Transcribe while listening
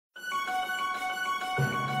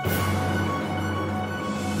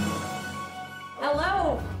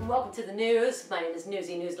Hello, and welcome to the news. My name is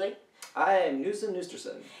Newsy Newsley. I am Newsom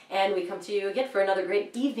Noosterson. And we come to you again for another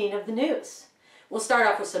great evening of the news. We'll start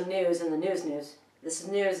off with some news in the news. This is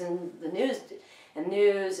news and the news, and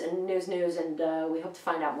news, and we hope to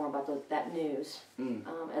find out more about that news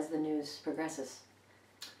as the news progresses.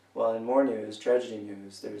 Well, in more news, tragedy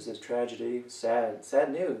news, there's this tragedy, sad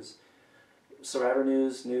news. Survivor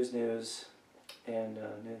news, and news.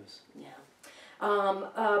 Yeah.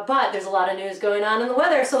 But there's a lot of news going on in the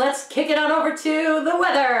weather, so let's kick it on over to the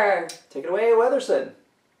weather. Take it away, Weatherson.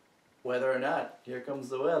 Whether or not, here comes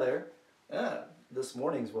the weather. This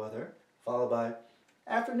morning's weather, followed by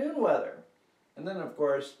afternoon weather. And then, of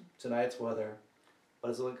course, tonight's weather. What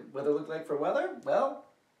does the weather look like for weather? Well,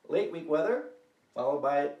 late week weather, followed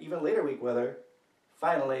by even later week weather.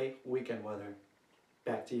 Finally, weekend weather.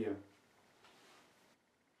 Back to you.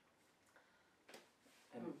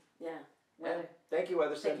 Yeah. Weather. Thank you,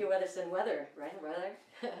 Weatherson. Thank you, Weatherson. Weather, right? Weather.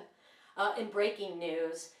 In breaking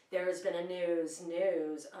news, there has been a news,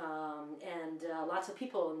 and lots of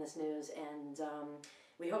people in this news, and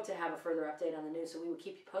we hope to have a further update on the news, so we will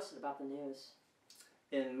keep you posted about the news.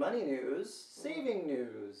 In money news, saving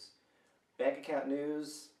news, bank account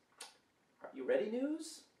news. Are you ready,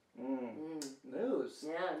 news? News.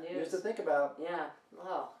 Yeah, news. News to think about. Yeah.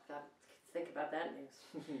 Oh, God, think about that news.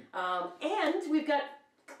 And we've got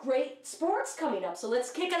great sports coming up, so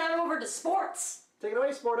let's kick it on over to sports. Take it away,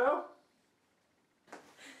 Sporto.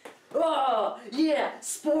 Oh, yeah,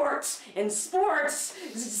 sports. And sports,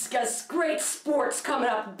 it's got great sports coming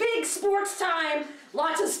up. Big sports time.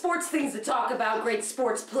 Lots of sports things to talk about. Great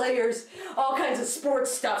sports players. All kinds of sports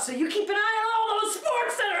stuff. So you keep an eye on all those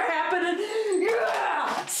sports that are happening.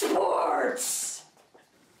 Yeah, sports.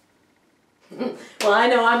 Well, I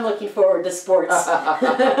know I'm looking forward to sports.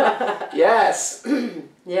 Yes.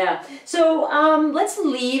 Yeah. So let's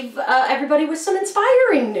leave everybody with some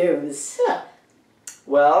inspiring news. Yeah.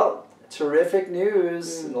 Well, terrific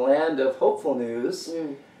news in the land of hopeful news,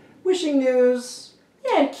 wishing news,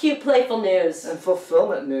 yeah, and cute, playful news. and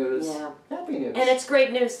fulfillment news. Yeah. Happy news. And it's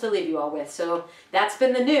great news to leave you all with. So that's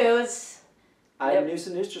been the news. I'm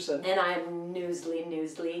Newsom Noosterson. And I'm Newsly.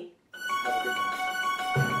 Have a good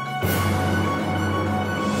night.